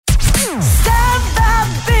Stav,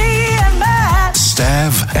 Abby and Matt.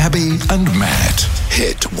 Stav, Abby and Matt.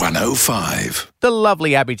 Hit 105. The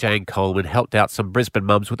lovely Abby Jane Coleman helped out some Brisbane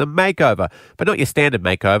mums with a makeover, but not your standard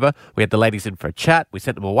makeover. We had the ladies in for a chat. We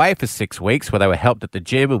sent them away for 6 weeks where they were helped at the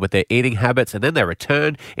gym and with their eating habits, and then they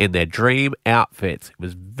returned in their dream outfits. It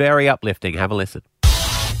was very uplifting. Have a listen.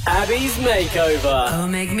 Abby's makeover. Oh,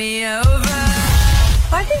 make me over.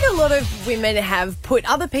 I think a lot of women have put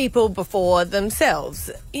other people before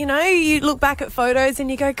themselves. You know, you look back at photos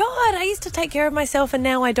and you go, God, I used to take care of myself and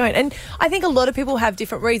now I don't. And I think a lot of people have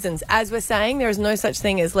different reasons. As we're saying, there is no such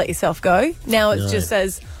thing as let yourself go. Now it's just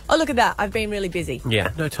as, oh, look at that, I've been really busy.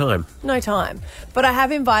 Yeah, no time. No time. But I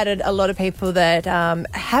have invited a lot of people that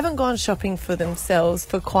haven't gone shopping for themselves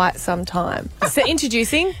for quite some time. So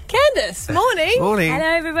introducing Candice. Morning. Morning. Hello,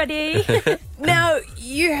 everybody. Now,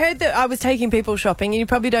 you heard that I was taking people shopping and you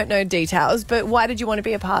probably don't know details, but why did you want to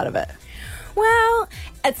be a part of it? Well,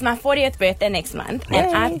 it's my 40th birthday next month,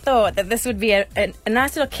 and I thought that this would be a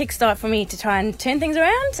nice little kickstart for me to try and turn things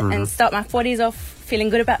around and start my 40s off feeling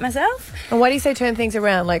good about myself. And why do you say turn things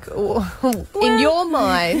around? Like, in your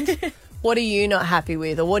mind, what are you not happy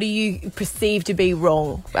with, or what do you perceive to be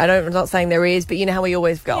wrong? I'm not saying there is, but you know how we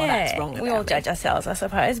always go, oh, that's wrong about we all me. judge ourselves, I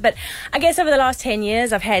suppose. But I guess over the last 10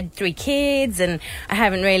 years, I've had 3 kids, and I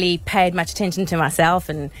haven't really paid much attention to myself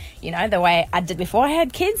and, you know, the way I did before I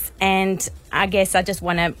had kids. And I guess I just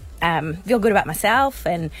want to feel good about myself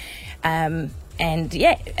and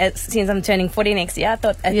yeah, since I'm turning 40 next year,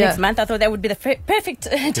 next month, I thought that would be the perfect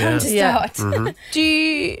time to start. Mm-hmm. Do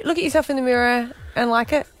you look at yourself in the mirror and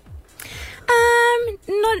like it?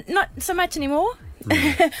 Not so much anymore.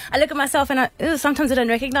 I look at myself and sometimes I don't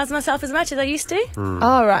recognise myself as much as I used to.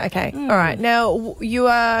 Oh, right, okay. All right. Now, you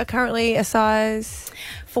are currently a size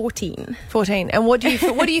 14. 14. And what do you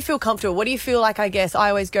feel, what do you feel comfortable? What do you feel like, I guess, I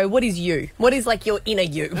always go, what is you? What is like your inner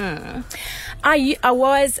you? I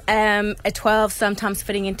was a 12, sometimes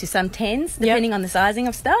fitting into some 10s, depending on the sizing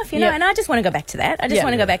of stuff, you know, and I just want to go back to that. I just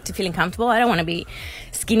want to go back to feeling comfortable. I don't want to be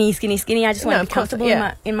skinny. I just want to be comfortable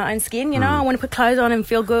in my own skin, you know. I want to put clothes on and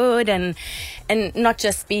feel good and not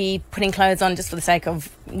just be putting clothes on just for the sake of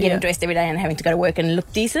getting dressed every day and having to go to work and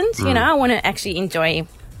look decent, you know. I want to actually enjoy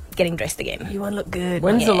getting dressed again. You want to look good.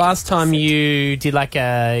 When's the last time you did like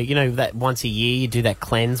that once a year you do that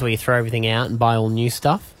cleanse where you throw everything out and buy all new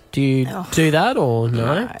stuff? Do you do that or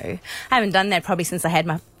no? No. I haven't done that probably since I had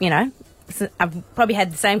my, I've probably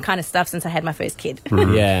had the same kind of stuff since I had my first kid.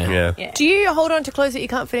 Yeah. Do you hold on to clothes that you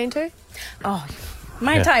can't fit into? Oh,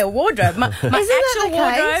 my entire wardrobe. My actual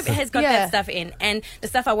wardrobe has got that stuff in. And the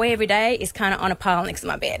stuff I wear every day is kind of on a pile next to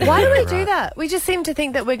my bed. Why do we do that? We just seem to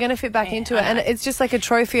think that we're going to fit back into it. And it's just like a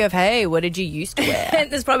trophy of, hey, what did you used to wear?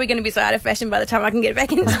 There's probably going to be so out of fashion by the time I can get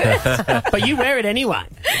back into it. But you wear it anyway.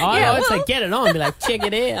 I would say get it on. Be like, check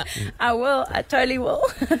it out. I will. I totally will.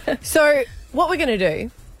 So what we're going to do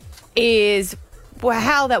is... Well,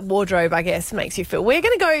 how that wardrobe, I guess, makes you feel. We're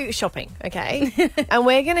going to go shopping, okay? And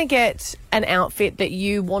we're going to get an outfit that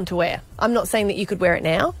you want to wear. I'm not saying that you could wear it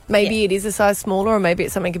now. Maybe it is a size smaller, or maybe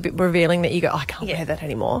it's something a bit revealing that you go, I can't wear that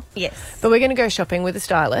anymore. Yes. But we're going to go shopping with a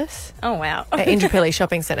stylist. Oh, wow. At Indooroopilly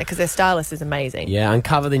Shopping Centre, because their stylist is amazing. Yeah,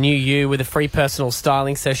 uncover the new you with a free personal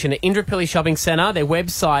styling session at Indooroopilly Shopping Centre. Their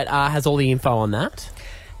website has all the info on that.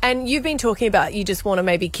 And you've been talking about you just want to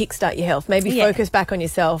maybe kickstart your health, maybe focus back on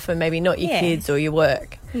yourself and maybe not your kids or your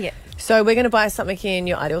work. Yeah. So we're going to buy something in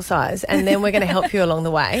your ideal size and then we're going to help you along the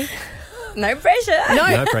way. No pressure.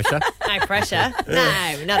 No pressure. No pressure.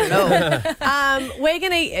 No, not at all. We're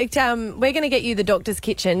gonna get you the doctor's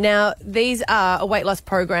kitchen. Now, these are a weight loss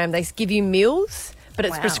program. They give you meals, but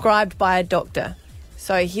it's prescribed by a doctor.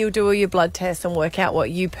 So he'll do all your blood tests and work out what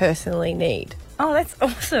you personally need. Oh, that's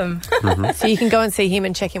awesome. So you can go and see him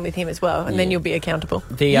and check in with him as well, and then you'll be accountable.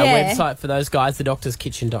 The website for those guys,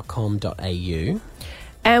 thedoctorskitchen.com.au.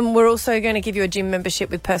 And we're also going to give you a gym membership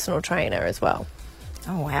with personal trainer as well.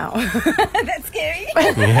 Oh, wow. That's scary.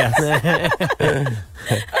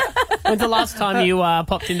 When's the last time you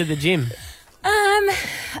popped into the gym?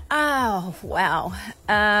 Oh, wow.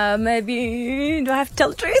 Maybe, do I have to tell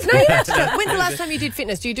the truth? No, you don't have to. When's the last time you did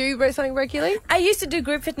fitness? Do you do something regularly? I used to do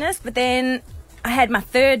group fitness, but then I had my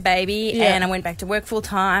third baby and I went back to work full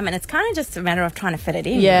time, and it's kind of just a matter of trying to fit it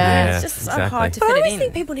in. Yeah. It's just so hard to but fit I it always in.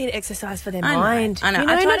 think people need exercise for their mind. I know. You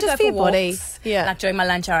know, I try not to just go for your body. walks. Yeah. Like during my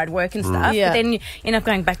lunch hour, I'd work and stuff. Yeah. But then you end up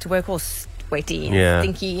going back to work all sweaty and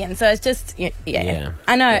stinky, and so it's just I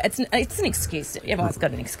know it's an excuse. Everyone's got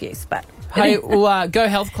an excuse, but. Hey, well, Go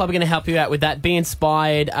Health Club are going to help you out with that. Be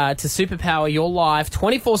inspired to superpower your life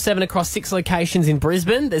 24/7 across 6 locations in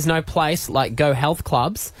Brisbane. There's no place like Go Health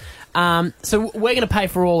Clubs. So we're going to pay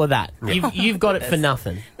for all of that. You've got it for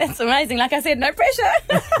nothing. That's amazing. Like I said, no pressure.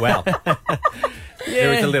 Well,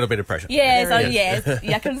 there is a little bit of pressure. Yes,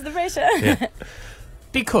 here comes the pressure.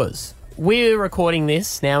 Because we're recording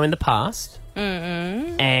this now in the past,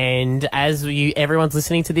 and as everyone's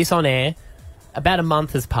listening to this on air, about a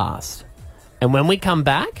month has passed. And when we come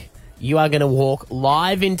back, you are going to walk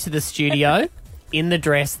live into the studio in the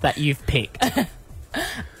dress that you've picked.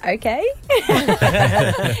 Okay.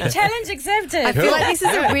 Challenge accepted. I feel like this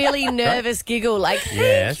is a really nervous giggle. Like,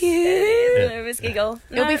 thank you. It is a nervous giggle.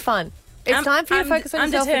 It'll be fun. It's time for you to focus on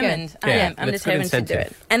yourself determined. again. I'm that's good determined to do it.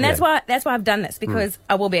 incentive. And that's why I've done this, because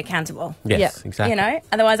I will be accountable. Yes, Yeah. exactly. You know,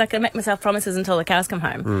 otherwise I could make myself promises until the cows come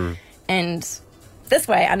home. And this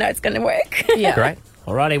way I know it's going to work. Yeah. Great.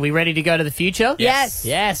 Alrighty, we ready to go to the future? Yes.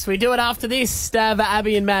 Yes, we do it after this.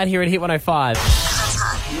 Abby and Matt here at Hit 105.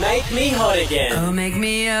 Make me hot again. Oh, make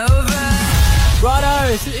me over.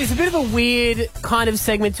 Righto, it's a bit of a weird kind of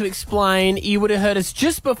segment to explain. You would have heard us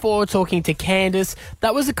just before talking to Candace.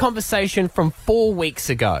 That was a conversation from 4 weeks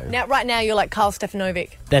ago. Now, right now, you're like Carl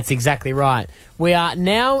Stefanovic. That's exactly right. We are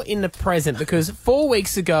now in the present because 4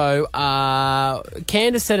 weeks ago,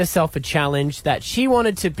 Candace set herself a challenge that she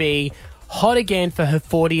wanted to be hot again for her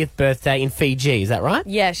 40th birthday in Fiji. Is that right?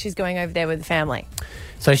 Yeah, she's going over there with the family.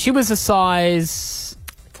 So she was a size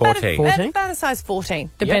 14. 14? About a size 14,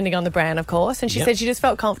 depending on the brand, of course. And she Yep. said she just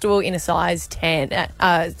felt comfortable in a size 10.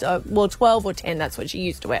 12 or 10, that's what she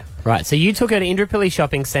used to wear. Right, so you took her to Indooroopilly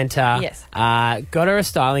Shopping Centre. Yes. Got her a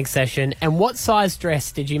styling session. And what size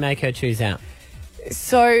dress did you make her choose out?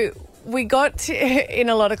 So we got in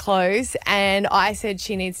a lot of clothes, and I said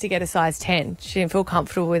she needs to get a size 10. She didn't feel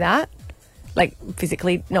comfortable with that, like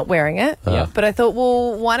physically not wearing it. Yeah. But I thought,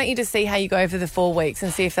 well, why don't you just see how you go for the 4 weeks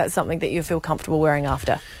and see if that's something that you feel comfortable wearing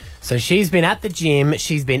after. So she's been at the gym,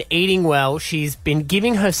 she's been eating well, she's been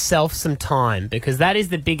giving herself some time, because that is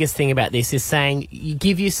the biggest thing about this, is saying you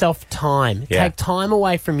give yourself time. Yeah. Take time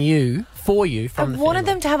away from you, from I the wanted family.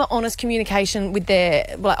 them to have an honest communication with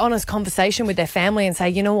honest conversation with their family and say,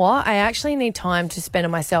 you know what, I actually need time to spend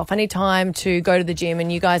on myself. I need time to go to the gym,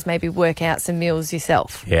 and you guys maybe work out some meals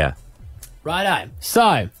yourself. Yeah. Righto.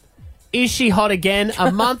 So, is she hot again?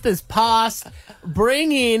 A month has passed.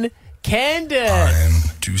 Bring in Candace.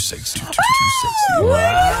 I'm too sexy, too sexy.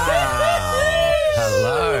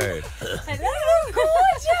 Hello. Hello,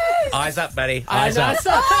 gorgeous. Eyes up, buddy. I Eyes know. up.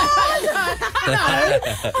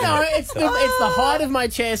 No, it's the height of my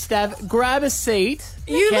chair, Stav. Grab a seat,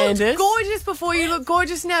 You Candace. looked gorgeous before, you look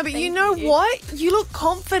gorgeous now, but you know what? You look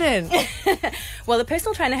confident. Well, the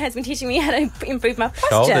personal trainer has been teaching me how to improve my posture.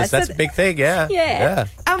 Shoulders, so that's a big thing, yeah. Yeah.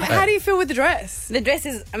 How do you feel with the dress? the dress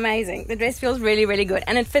is amazing. The dress feels really, really good,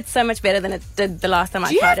 and it fits so much better than it did the last time I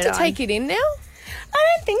Do you tried have it to on. take it in now?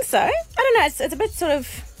 I don't think so. I don't know. It's a bit sort of,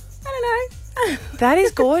 I don't know. That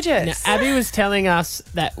is gorgeous. Now, Abby was telling us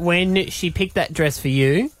that when she picked that dress for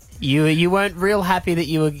you, you weren't real happy that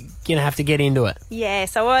you were going to have to get into it.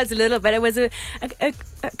 Yes, I was a little bit. It was a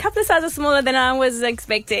couple of sizes smaller than I was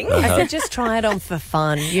expecting. I said, just try it on for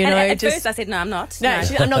fun, you know. And at just first I said, no, I'm not. no,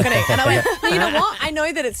 I'm not going to. And I went, no, you know what? I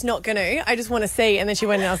know that it's not going to. I just want to see. And then she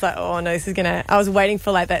went, and I was like, oh no, this is going to. I was waiting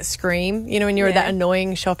for like that scream, you know, when you were Yeah. that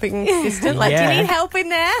annoying shopping assistant. Like, do Yeah. you need help in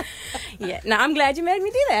there? Yeah, no, I'm glad you made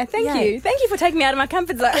me do that. Thank Yay. you. Thank you for taking me out of my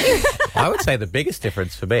comfort zone. I would say the biggest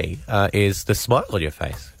difference for me is the smile on your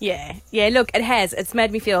face. Yeah, look, it has. It's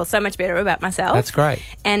made me feel so much better about myself. That's great.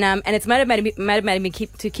 And it's motivated me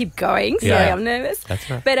keep going. Sorry, Yeah. I'm nervous. That's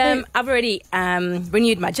right. But I've already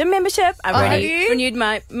renewed my gym membership. I've have already you? renewed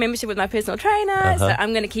my membership with my personal trainer. So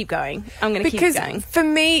I'm going to keep going. I'm going to keep Because going. for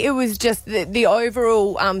me, it was just the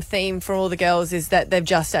overall theme for all the girls is that they've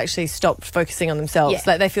just actually stopped focusing on themselves. Yeah.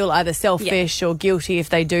 Like they feel either selfish or guilty if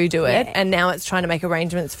they do it. Yeah. And now it's trying to make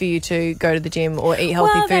arrangements for you to go to the gym or eat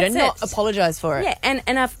healthy Well, food and that's not it. apologise for it. Yeah, and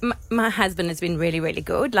my husband has been really, really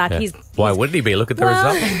good. Like Yeah. Why wouldn't he be? Look at the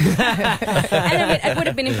Well- result. and it would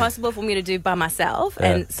have been impossible for me to do by myself.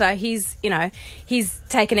 Yeah. And so he's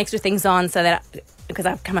taken extra things on so that because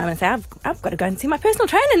I've come home and said, I've got to go and see my personal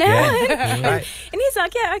trainer now. Yeah. Right. And he's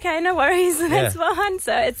like, yeah, okay, no worries. That's fine.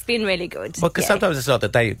 So it's been really good. Well, because Yeah. sometimes it's not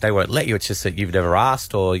that they won't let you. It's just that you've never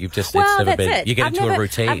asked, or you've just Well, it's never that's been. it. You get I've into never, a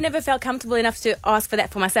routine. I've never felt comfortable enough to ask for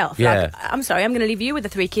that for myself. Yeah. Like, I'm sorry, I'm going to leave you with the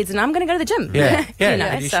 3 kids and I'm going to go to the gym. Yeah, yeah, You know,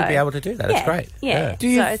 and you so- should be able to do that. That's Yeah, great. yeah. Do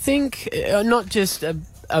you So it's- think, not just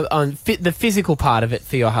on the physical part of it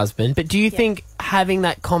for your husband, but do you think having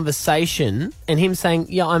that conversation and him saying,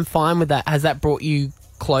 yeah, I'm fine with that, has that brought you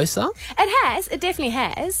closer? It definitely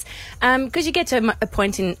has, because you get to a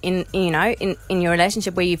point in your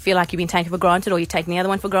relationship where you feel like you've been taken for granted, or you're taking the other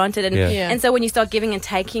one for granted, and so when you start giving and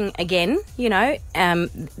taking again, it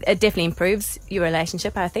definitely improves your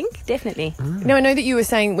relationship. I think definitely. Now, I know that you were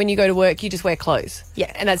saying when you go to work, you just wear clothes.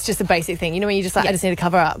 Yeah. And that's just a basic thing. When you just I just need to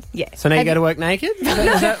cover up. Yeah. So now you go to work naked? Is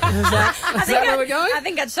that where we're going? I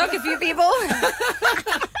think I'd shock a few people.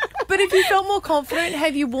 But if you felt more confident,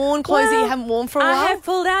 have you worn clothes that you haven't worn for a while? I have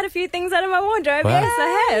pulled out a few things out of my wardrobe. Wow. Yes,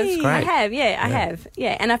 I have. That's great. I have. Yeah, I have.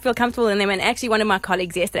 Yeah, and I feel comfortable in them. And actually, one of my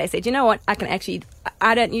colleagues yesterday said, "You know what? I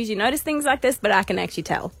don't usually notice things like this, but I can actually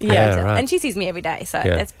tell." Yeah, right. And she sees me every day, so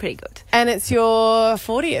that's pretty good. And it's your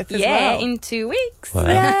 40th as well. In 2 weeks. Wow.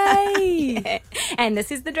 Yay! Yeah. And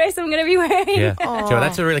this is the dress I'm going to be wearing. Yeah. Do you know,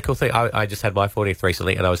 that's a really cool thing. I just had my 40th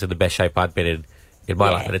recently, and I was in the best shape I'd been in my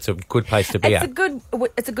life, and it's a good place to be It's at.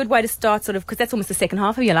 a good way to start, sort of, because that's almost the second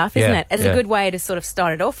half of your life, isn't it? It's a good way to sort of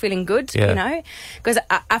start it off feeling good, because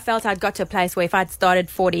I felt I'd got to a place where if I'd started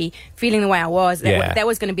 40 feeling the way I was, that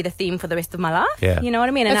was going to be the theme for the rest of my life. Yeah. You know what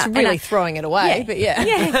I mean? That's really throwing it away, but yeah.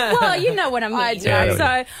 Yeah, well, you know what I mean. I do. Right?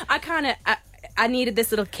 So I kind of... I needed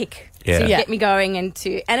this little kick Yeah. to Yeah. get me going, and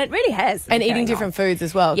it really has. And eating going different on. foods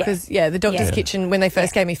as well. Yeah. Because, the doctor's Yeah. kitchen, when they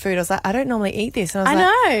first gave me food, I was like, I don't normally eat this. And I was I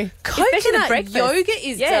like, know. Especially the coconut breakfast. yogurt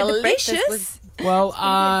is The breakfast delicious. was-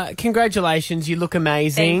 Well, congratulations. You look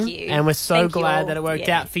amazing. Thank you. And we're so Thank you glad all. that it worked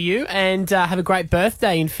Yeah. out for you. And have a great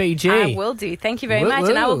birthday in Fiji. I will do. Thank you very Woo much.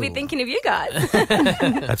 And I will woo. be thinking of you guys.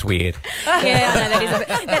 That's weird. Yeah, I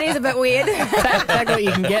know, that is a bit weird. Take what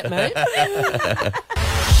you can get, mate.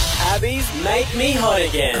 Abby's Make Me Hot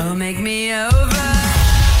Again. Oh, make me over.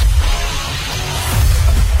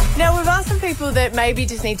 Now, we've asked some people that maybe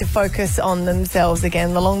just need to focus on themselves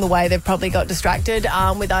again. Along the way, they've probably got distracted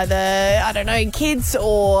with either, kids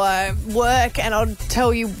or work. And I'll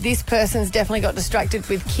tell you, this person's definitely got distracted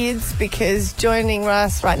with kids, because joining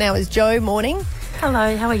us right now is Jo. Morning.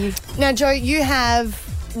 Hello, how are you? Now, Jo, you have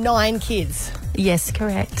 9 kids. Yes,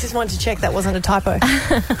 correct. Just wanted to check that wasn't a typo.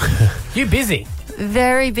 You busy?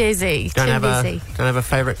 Very busy. Don't Too have busy. a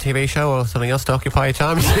favourite TV show or something else to occupy your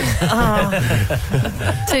time?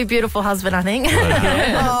 Too beautiful husband, I think.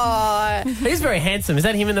 Oh, He's very handsome. Is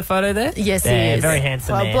that him in the photo there? Yes, he Yeah, is. very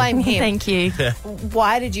handsome well, man. blame him. Thank you.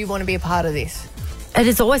 Why did you want to be a part of this? It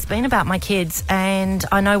has always been about my kids, and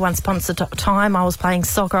I know once upon a time I was playing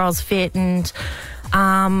soccer, I was fit, and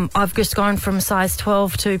I've just gone from size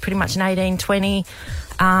 12 to pretty much an 18, 20.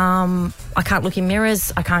 I can't look in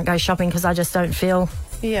mirrors. I can't go shopping because I just don't feel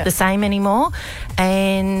the same anymore.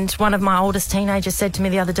 And one of my oldest teenagers said to me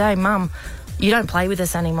the other day, Mum, you don't play with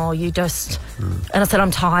us anymore. You just... And I said,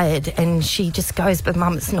 I'm tired. And she just goes, but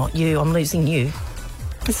Mum, it's not you. I'm losing you.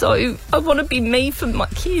 So I want to be me for my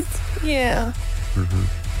kids. Yeah.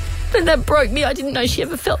 And that broke me. I didn't know she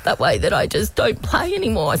ever felt that way, that I just don't play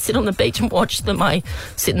anymore. I sit on the beach and watch them. I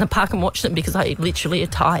sit in the park and watch them because I literally are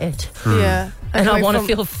tired. Yeah. And I coming want to from-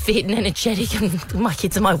 feel fit and energetic, and my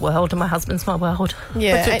kids are my world and my husband's my world.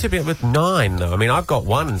 Yeah. But to be with 9, though, I mean, I've got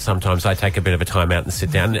one, and sometimes I take a bit of a time out and sit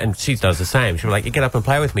down, and she does the same. She'll be like, you get up and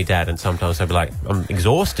play with me, Dad, and sometimes I'll be like, I'm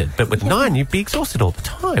exhausted. But with 9, you'd be exhausted all the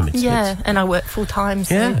time. And I work full time,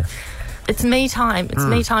 so Yeah. it's me time. It's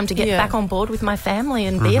me time to get Yeah. back on board with my family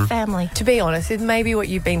and be a family. To be honest, it may be what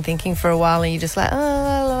you've been thinking for a while, and you're just like,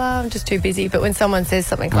 I'm just too busy. But when someone says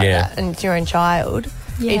something like Yeah. that, and it's your own child,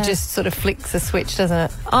 Yeah. it just sort of flicks a switch, doesn't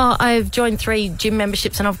it? Oh, I've joined 3 gym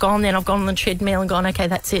memberships, and I've gone on the treadmill and gone, okay,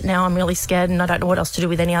 that's it now. I'm really scared and I don't know what else to do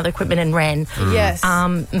with any other equipment, and ran. Yes.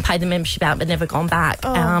 And paid the membership out but never gone back.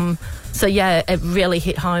 So, yeah, it really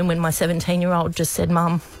hit home when my 17-year-old just said,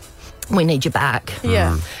 Mum, we need you back.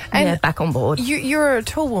 Yeah. And Yeah, back on board. you're a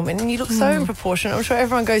tall woman, and you look so in proportion. I'm sure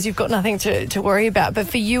everyone goes, you've got nothing to worry about. But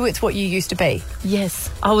for you, it's what you used to be. Yes,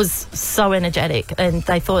 I was so energetic, and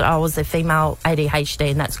they thought I was a female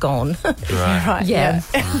ADHD, and that's gone. Right. Yeah.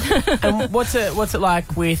 And what's it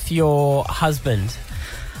like with your husband?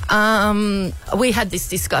 We had this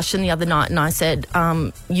discussion the other night, and I said,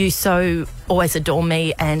 you so always adore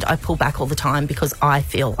me, and I pull back all the time because I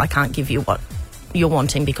feel I can't give you what you're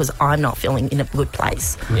wanting because I'm not feeling in a good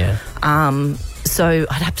place. Yeah. So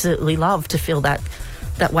I'd absolutely love to feel that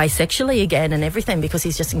way sexually again and everything, because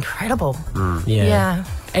he's just incredible. Yeah.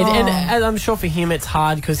 And I'm sure for him it's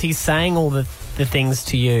hard because he's saying all the things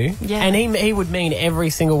to you. Yeah. And he would mean every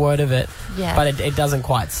single word of it. Yeah. But it doesn't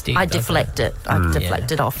quite stick. I does deflect it. I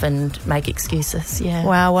deflect it off and make exexcuses. Yeah.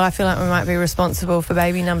 Wow. Well, I feel like we might be responsible for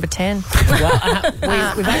baby number 10. Well,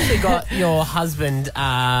 we've actually got your husband,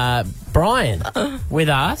 Brian, with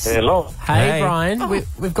us. Hello. Hey, Hey. Brian.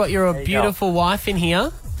 We've got your beautiful wife in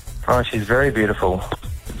here. Oh, she's very beautiful.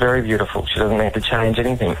 very beautiful. She doesn't need to change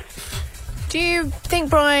anything. Do you think,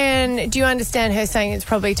 Brian, do you understand her saying it's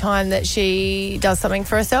probably time that she does something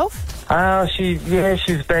for herself? She's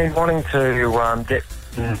been wanting to get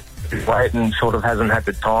weight and sort of hasn't had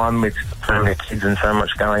the time with so many kids and so much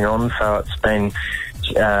going on, so it's been,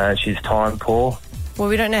 she's time poor. Well,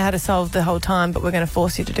 we don't know how to solve the whole time, but we're going to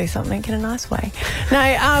force you to do something in a nice way. No,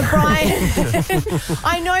 Brian,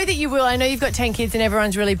 I know that you will. I know you've got 10 kids and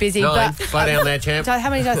everyone's really busy. 9. But Slow down there, champ. How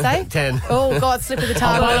many did I say? 10. Oh, God, slip of the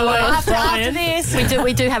tongue. by the way, after Brian, this.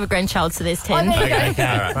 We do have a grandchild, so there's 10. Oh, there you go. Okay,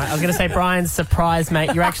 all right. Right, I was going to say, Brian, surprise,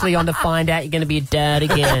 mate. You're actually on to find out you're going to be a dad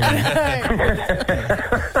again.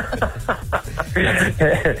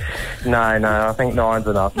 No, I think 9's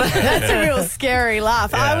enough. That's a real scary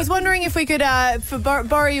laugh. Yeah. I was wondering if we could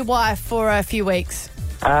borrow your wife for a few weeks.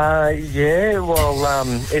 Yeah, well,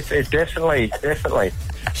 it's definitely.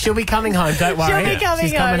 She'll be coming home, don't worry. She'll be coming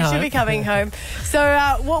She's home. coming She'll be coming home. So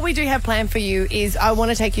what we do have planned for you is I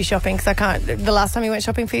want to take you shopping because I can't. The last time you went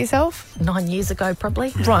shopping for yourself? 9 years ago,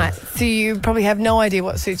 probably. Right. So you probably have no idea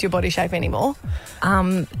what suits your body shape anymore.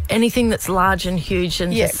 Anything that's large and huge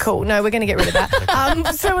and Yeah, just... cool. No, we're going to get rid of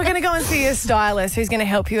that. So we're going to go and see a stylist who's going to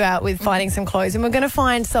help you out with finding some clothes, and we're going to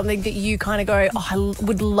find something that you kind of go, oh, I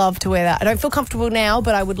would love to wear that. I don't feel comfortable now,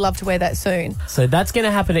 but I would love to wear that soon. So that's going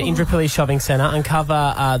to happen at Indooroopilly Shopping Centre. Uncover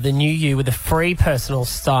the new you with a free personal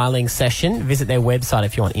styling session. Visit their website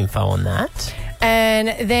if you want info on that. And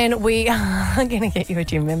then we are going to get you a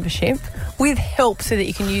gym membership with help so that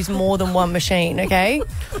you can use more than one machine, okay?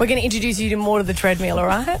 We're going to introduce you to more of the treadmill, all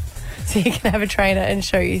right? So you can have a trainer and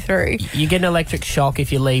show you through. You get an electric shock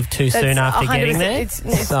if you leave too soon after 100%. getting there.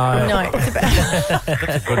 It's so a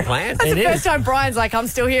Good plan. That's It the is. first time Brian's like, I'm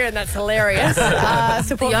still here, and that's hilarious.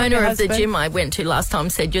 The owner of the gym I went to last time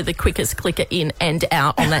said you're the quickest clicker in and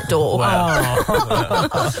out on that door.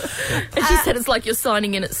 And she said it's like you're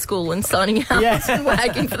signing in at school and signing out and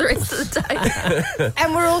wagging for the rest of the day.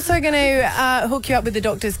 And we're also going to hook you up with the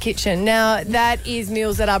doctor's kitchen. Now, that is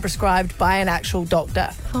meals that are prescribed by an actual doctor.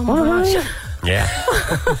 Oh my gosh. Yeah.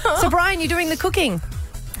 So, Brian, you're doing the cooking.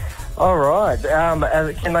 All right.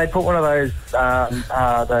 Can they put one of those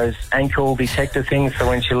ankle detector things so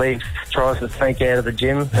when she leaves, tries to sneak out of the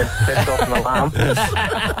gym, it sets off an alarm?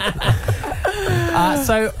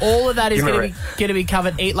 So all of that is Give me going to be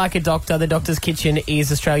covered. Eat Like a Doctor. The Doctor's Kitchen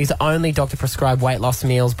is Australia's only doctor-prescribed weight loss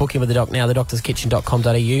meals. Book in with the doc now,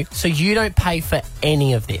 thedoctorskitchen.com.au. So you don't pay for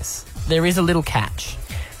any of this. There is a little catch.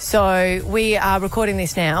 So we are recording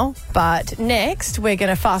this now, but next we're going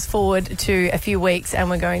to fast forward to a few weeks and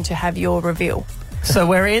we're going to have your reveal. So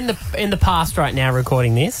we're in the past right now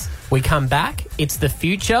recording this. We come back. It's the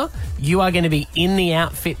future. You are going to be in the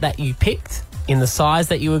outfit that you picked, in the size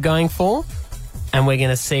that you were going for, and we're going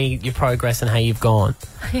to see your progress and how you've gone.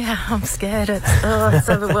 Yeah, I'm scared. It's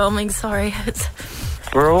overwhelming. Sorry.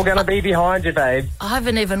 We're all going to be behind you, babe. I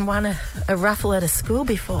haven't even won a raffle at a school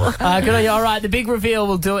before. Good on you. All right, the big reveal.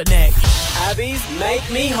 We'll do it next. Abby's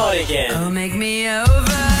Make Me Hot Again. Oh, make me over.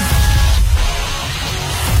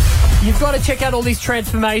 You've got to check out all these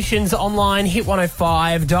transformations online,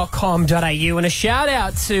 hit105.com.au, and a shout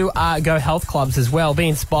out to Go Health Clubs as well. Be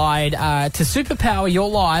inspired to superpower your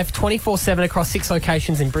life 24/7 across 6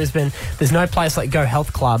 locations in Brisbane. There's no place like Go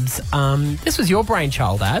Health Clubs. This was your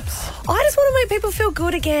brainchild, Abs. I just want to make people feel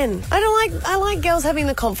good again. I like girls having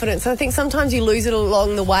the confidence. I think sometimes you lose it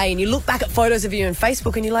along the way and you look back at photos of you on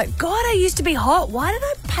Facebook and you're like, God, I used to be hot. Why did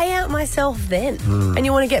I pay out myself then? And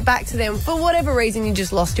you want to get back to them. For whatever reason, you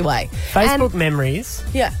just lost your way. Facebook memories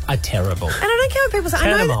Yeah. are terrible. And I don't care what people say.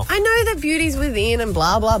 Turn them off. I know that beauty's within and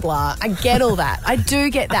blah, blah, blah. I get all that. I do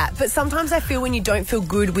get that. But sometimes I feel when you don't feel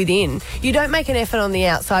good within, you don't make an effort on the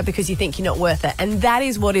outside because you think you're not worth it. And that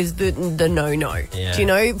is what is the no-no. Yeah. Do you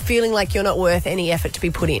know? Feeling like you're not worth any effort to be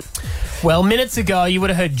put in. Well, minutes ago, you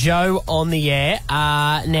would have heard Jo on the air.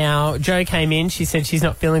 Now, Jo came in. She said she's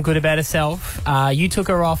not feeling good about herself. You took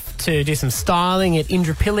her off to do some styling at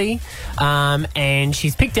Indooroopilly, and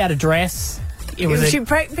she's picked out a dress. She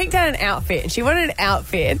picked out an outfit, and she wanted an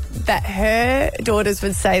outfit that her daughters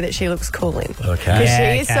would say that she looks cool in. Okay. Because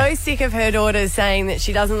Yeah, she is so sick of her daughters saying that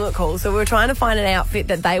she doesn't look cool. So we were trying to find an outfit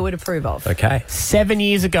that they would approve of. Okay. 7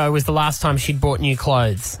 years ago was the last time she'd bought new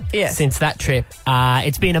clothes. Yes. Since that trip.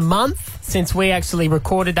 It's been a month since we actually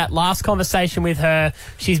recorded that last conversation with her.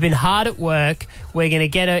 She's been hard at work. We're going to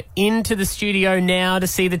get her into the studio now to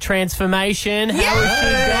see the transformation. How is she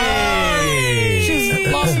going? She's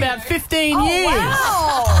lost about 15 years.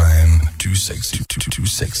 Wow. I'm too sexy. Too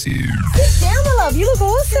sexy. Sit down, my love. You look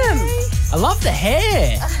awesome. I love the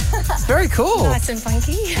hair. It's very cool. Nice and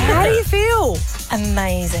funky. How do you feel?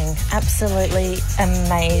 Amazing. Absolutely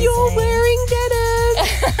amazing. You're wearing denim.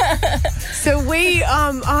 So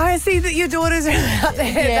I see that your daughters are out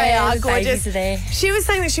there. They are the gorgeous. babies are there. She was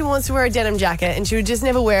saying that she wants to wear a denim jacket and she would just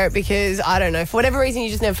never wear it because, I don't know, for whatever reason, you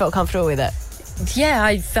just never felt comfortable with it. Yeah,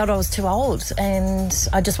 I felt I was too old and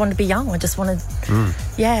I just wanted to be young. I just wanted,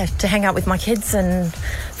 to hang out with my kids and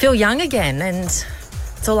feel young again, and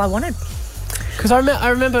that's all I wanted. Because I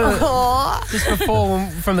remember just before,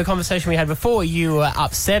 from the conversation we had before, you were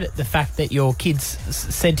upset at the fact that your kids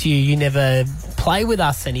said to you, you never play with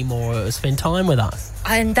us anymore or spend time with us.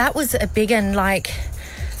 And that was a big one, like,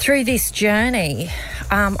 through this journey,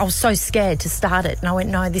 I was so scared to start it. And I went,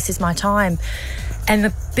 no, this is my time. And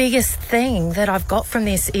the biggest thing that I've got from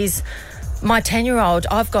this is my 10-year-old,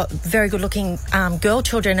 I've got very good-looking girl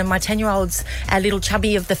children, and my 10-year-old's our little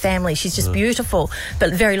chubby of the family. She's just beautiful,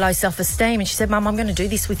 but very low self-esteem. And she said, Mum, I'm going to do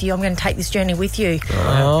this with you. I'm going to take this journey with you.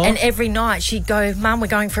 Oh. And every night she'd go, Mum, we're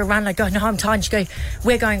going for a run. I'd go, no, I'm tired. And she'd go,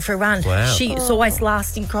 we're going for a run. Wow. She's always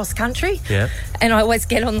last in cross-country. Yeah. And I always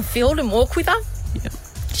get on the field and walk with her. Yep.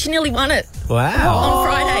 She nearly won it. Wow. On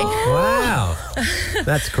Friday. Wow.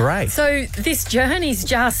 That's great. So this journey's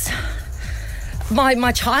just...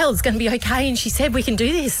 My child's going to be okay, and she said we can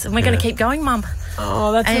do this, and we're going to keep going, Mum.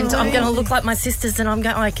 Oh, that's and amazing. I'm going to look like my sisters, and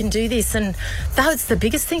I can do this. And that's the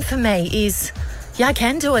biggest thing for me is, I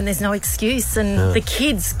can do it, and there's no excuse. And the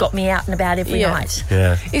kids got me out and about every night.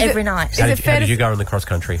 Yeah. Every night. How did you go on the cross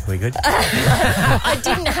country? Were you good? I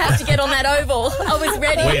didn't have to get on that oval. I was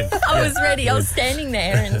ready. I was ready. I was standing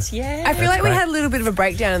there, and I feel like we had a little bit of a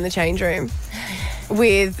breakdown in the change room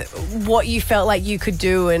with what you felt like you could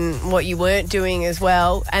do and what you weren't doing as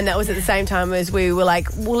well. And that was at the same time as we were like,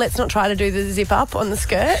 well, let's not try to do the zip up on the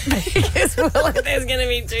skirt because we're like, there's going to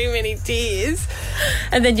be too many tears.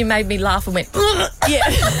 And then you made me laugh and went, yeah.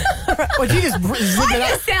 Well, you just zip it I up.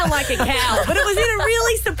 just sound like a cow, but it was in a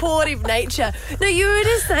really supportive nature. No, you were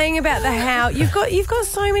just saying about the how you've got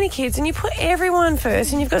so many kids and you put everyone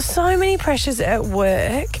first and you've got so many pressures at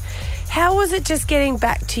work. How was it just getting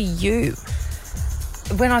back to you?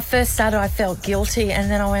 When I first started, I felt guilty,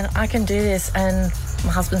 and then I went, I can do this. And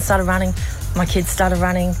my husband started running, my kids started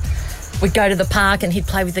running. We'd go to the park and he'd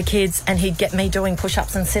play with the kids and he'd get me doing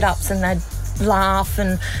push-ups and sit-ups, and they'd laugh,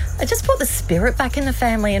 and it just brought the spirit back in the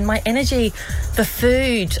family. And my energy, the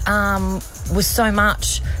food was so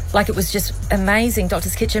much, like it was just amazing,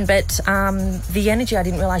 Doctor's Kitchen, but the energy I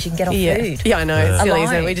didn't realise you can get off food. Yeah, I know, it's silly,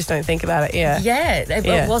 isn't it? We just don't think about it,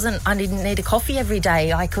 It wasn't, I didn't need a coffee every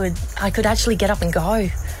day. I could actually get up and go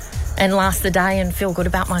and last the day and feel good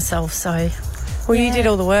about myself. So, well, you did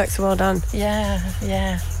all the work, so well done.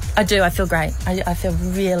 Yeah. I do, I feel great. I feel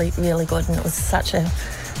really, really good, and it was such an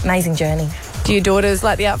amazing journey. Do your daughters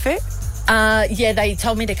like the outfit? They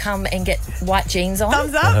told me to come and get white jeans on.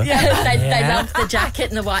 Thumbs up, yeah. They loved the jacket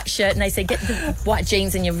and the white shirt, and they said, get the white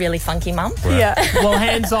jeans and you're really funky, Mum. Right. Yeah. Well,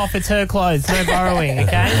 hands off, it's her clothes. No borrowing,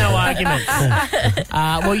 okay? No arguments.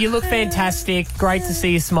 Well, you look fantastic. Great to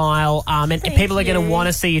see you smile. And people are going to want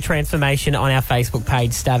to see your transformation on our Facebook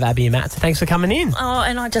page, Stav, Abby and Matt. So thanks for coming in. Oh,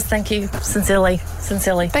 and I just thank you sincerely.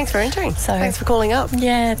 Thanks for entering. Thanks for calling up.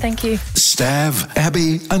 Yeah, thank you. Stav,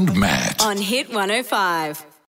 Abby and Matt. On Hit 105.